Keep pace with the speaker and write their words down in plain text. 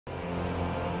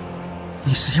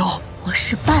你是妖？我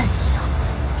是半妖。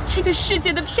这个世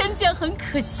界的偏见很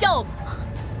可笑吗？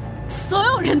所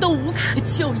有人都无可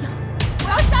救药。我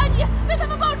要杀你，为他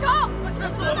们报仇！我去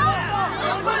死吧！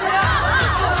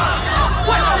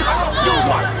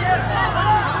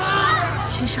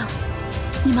君上，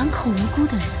你满口无辜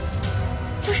的人，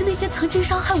就是那些曾经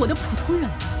伤害我的普通人。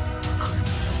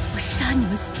我杀你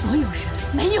们所有人，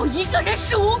没有一个人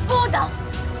是无辜的。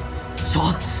小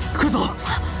安，快走！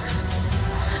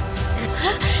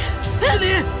你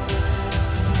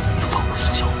放过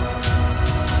苏小环。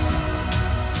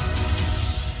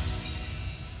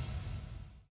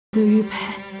的玉佩，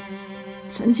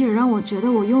曾经让我觉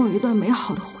得我拥有一段美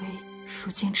好的回忆，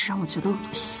如今只让我觉得恶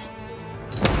心。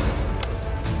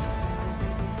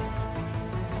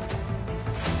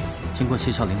听过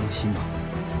七窍玲珑心吗？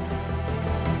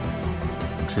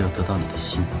只有得到你的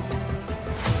心，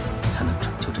才能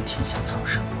拯救这天下苍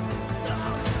生。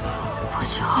伯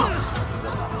裘，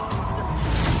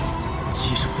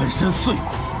即使粉身碎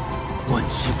骨，万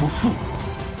劫不复，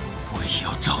我也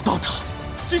要找到他。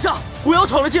君上，狐妖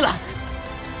闯了进来。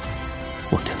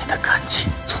我对你的感情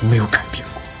从没有改变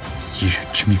过，一人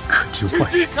之命可敌万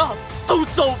人。君上，动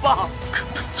手吧！根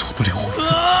本做不了我自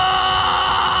己。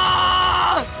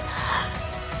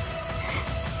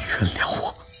原谅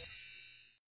我。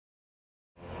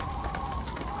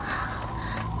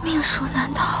命数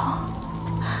难逃，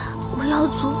我妖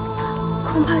族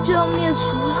恐怕就要灭族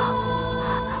了。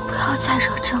不要再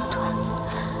惹争端，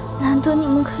难得你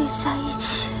们可以在一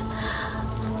起，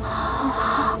好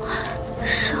好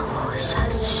生活下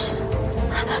去。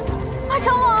阿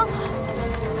长老，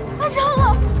阿长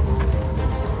老，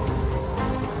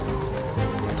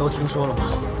都听说了吗？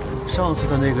上次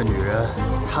的那个女人，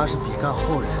她是比干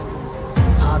后人，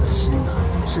她的心呢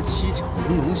是七角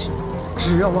玲珑心，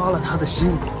只要挖了她的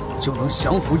心，就能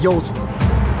降服妖族。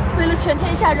为了全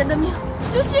天下人的命，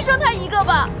就牺牲她一个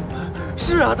吧。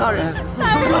是啊，大人，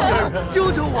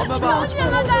救救我们吧！求您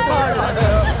了，大人！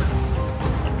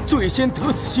最先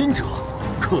得此心者，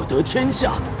可得天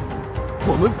下。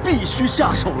我们必须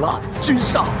下手了，君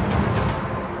上。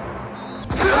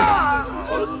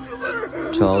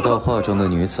找到画中的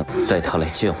女子，带她来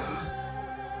见我。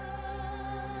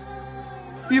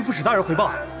御副使大人回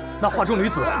报，那画中女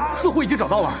子似乎已经找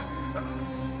到了。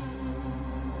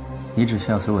你只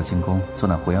需要随我进宫做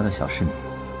那狐妖的小侍女，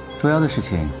捉妖的事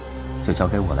情就交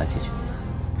给我来解决。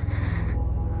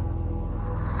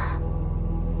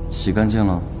洗干净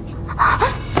了。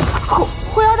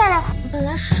狐妖大人，本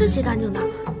来是洗干净的，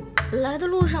来的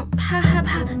路上太害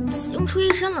怕，惊出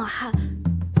一身冷汗。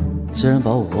既然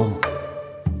把我忘了，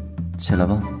起来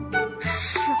吧。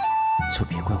是。就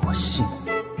别怪我戏弄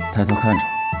你。抬头看着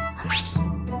我，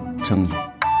睁眼。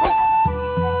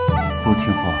不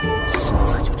听话，现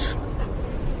在就吃了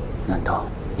你。难道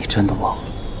你真的忘了？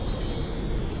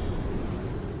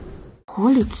火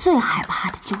里最害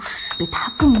怕的就是比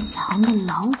它更强的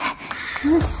老虎、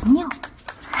狮子、尿。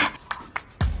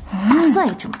大蒜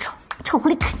也这么臭，臭狐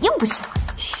狸肯定不喜欢。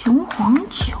雄黄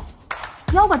酒，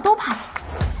妖怪都怕酒，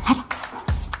来点。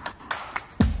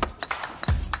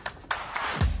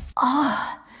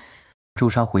诛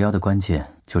杀狐妖的关键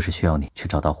就是需要你去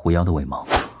找到狐妖的尾毛。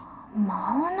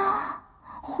毛呢？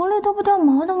狐狸都不掉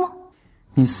毛的吗？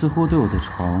你似乎对我的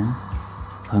床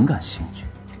很感兴趣，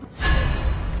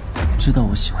知道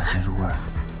我喜欢先入味儿，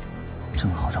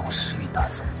正好让我食欲大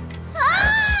增。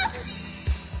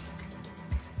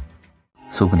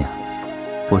苏姑娘，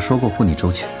我说过护你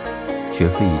周全，绝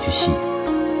非一句戏言。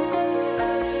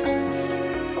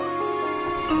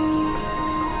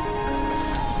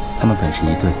他们本是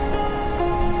一对，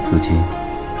如今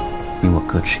你我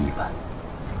各持一半。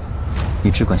你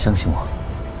只管相信我，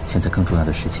现在更重要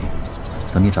的事情，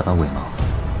等你找到尾毛，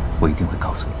我一定会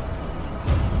告诉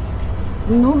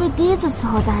你。奴婢第一次伺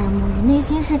候大人沐浴，内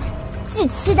心是既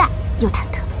期待又忐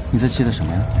忑。你在期待什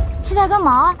么呀？期待根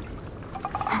毛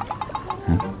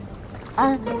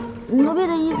啊！奴婢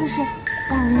的意思是，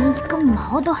大人连一根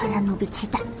毛都很让奴婢期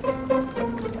待。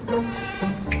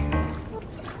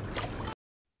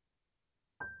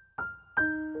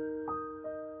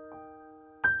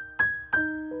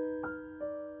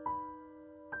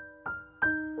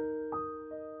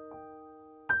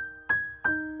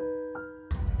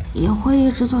也会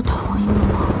一直做同一个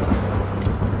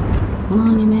梦，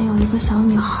梦里面有一个小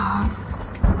女孩，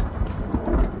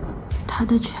她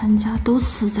的全家都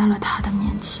死在了她的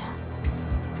面前。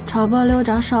炒爆溜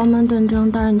炸烧焖炖蒸，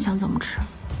大人你想怎么吃？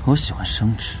我喜欢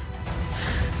生吃。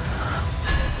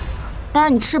大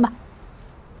人你吃吧。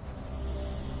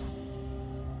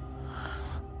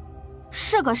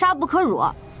士可杀不可辱。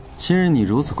今日你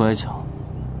如此乖巧，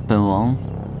本王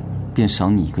便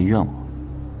赏你一个愿望。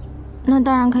那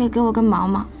大人可以给我个忙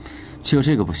吗？只有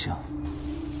这个不行。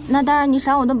那大人，你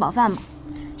赏我顿饱饭吧。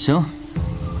行，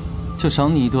就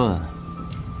赏你一顿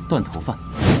断头饭。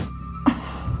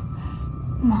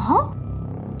毛？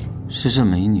是这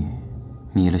美女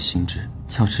迷了心智，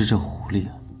要吃这狐狸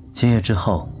啊！今夜之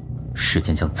后，世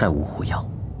间将再无狐妖。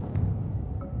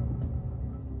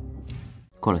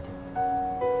过来点。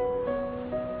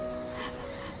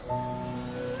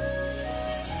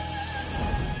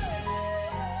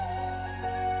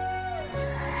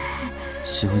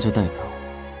喜欢就代表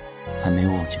还没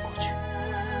有忘记过去。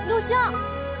流星，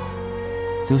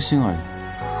流星而已。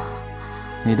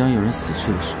每当有人死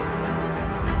去的时候，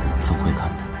总会看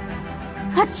到。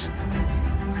啊嚏！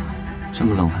这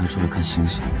么冷还出来看星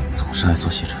星，总是爱做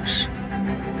些蠢事。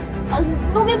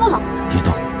奴婢不冷。别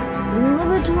动。奴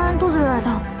婢突然肚子有点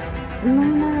疼，能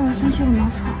不能让我先去个茅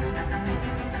厕？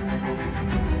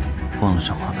忘了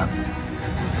这花瓣吗？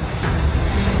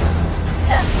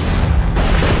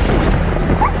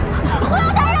狐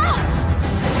妖大人！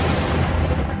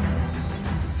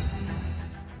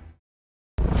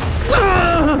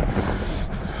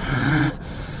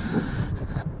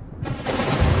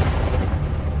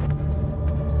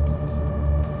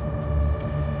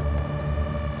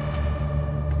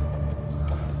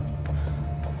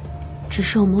只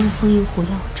是我们为封印狐妖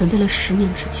准备了10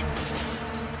年之久，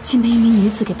竟被一名女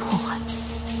子给破坏，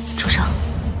主上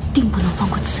定不能放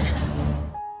过此人。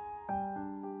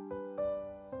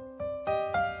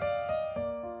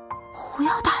狐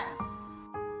妖大人，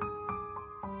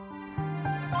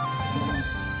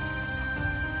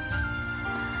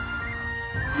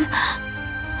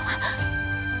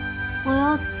狐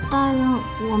妖大人，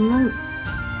我们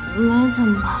没怎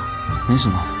么吧？没什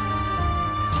么。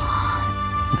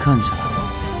你看起来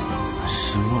很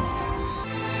失落。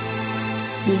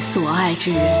你所爱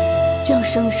之人将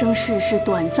生生世世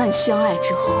短暂相爱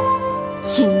之后，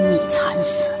因你惨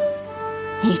死。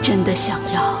你真的想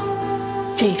要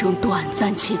这种短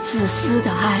暂且自私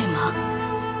的爱吗？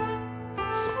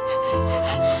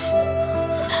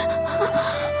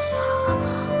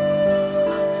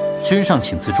君上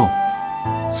请自重，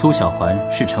苏小环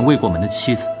是臣未过门的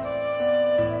妻子。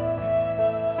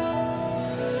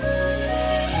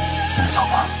你们走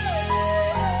吧。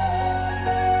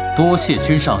多谢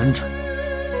君上恩准。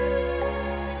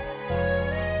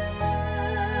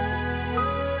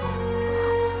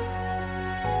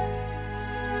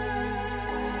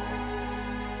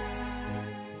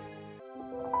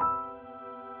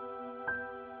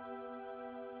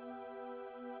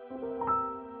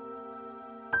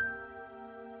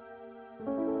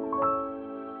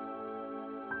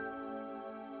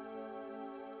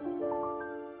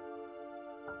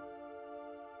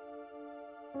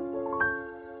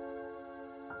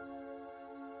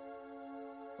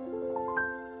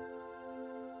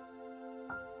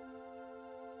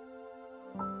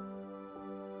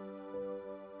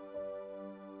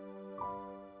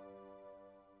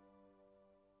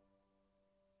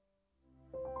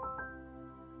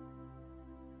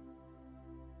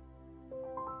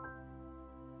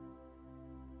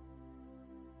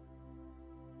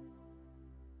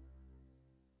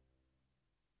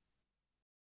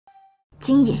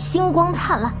今夜星光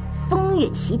灿烂，风月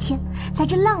齐天，在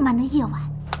这浪漫的夜晚，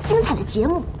精彩的节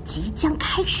目即将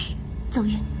开始。奏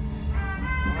乐，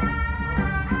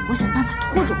我想办法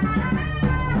拖住狐妖。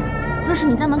若是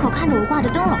你在门口看着我挂着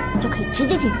灯笼，就可以直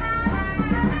接进入。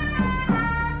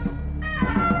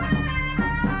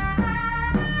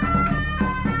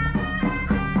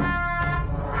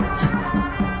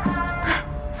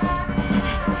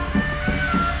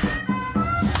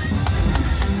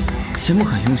节目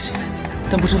很用心，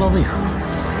但不知道为何，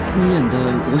你演的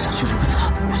我想去如个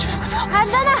擦，我去如个擦。哎，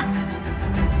等等！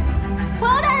狐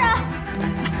妖大人，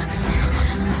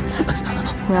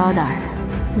狐妖大人，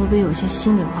奴婢有些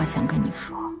心里话想跟你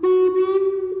说。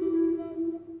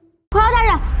狐妖大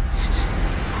人，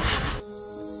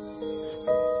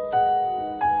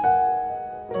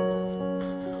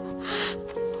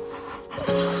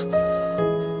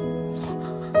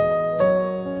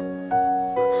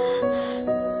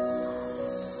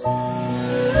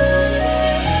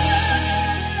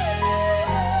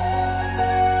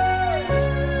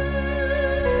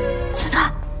青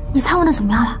川，你猜问的怎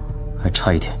么样了？还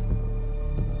差一点。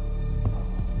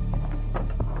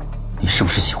你是不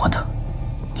是喜欢他？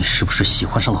你是不是喜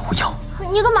欢上了狐妖？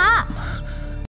你干嘛？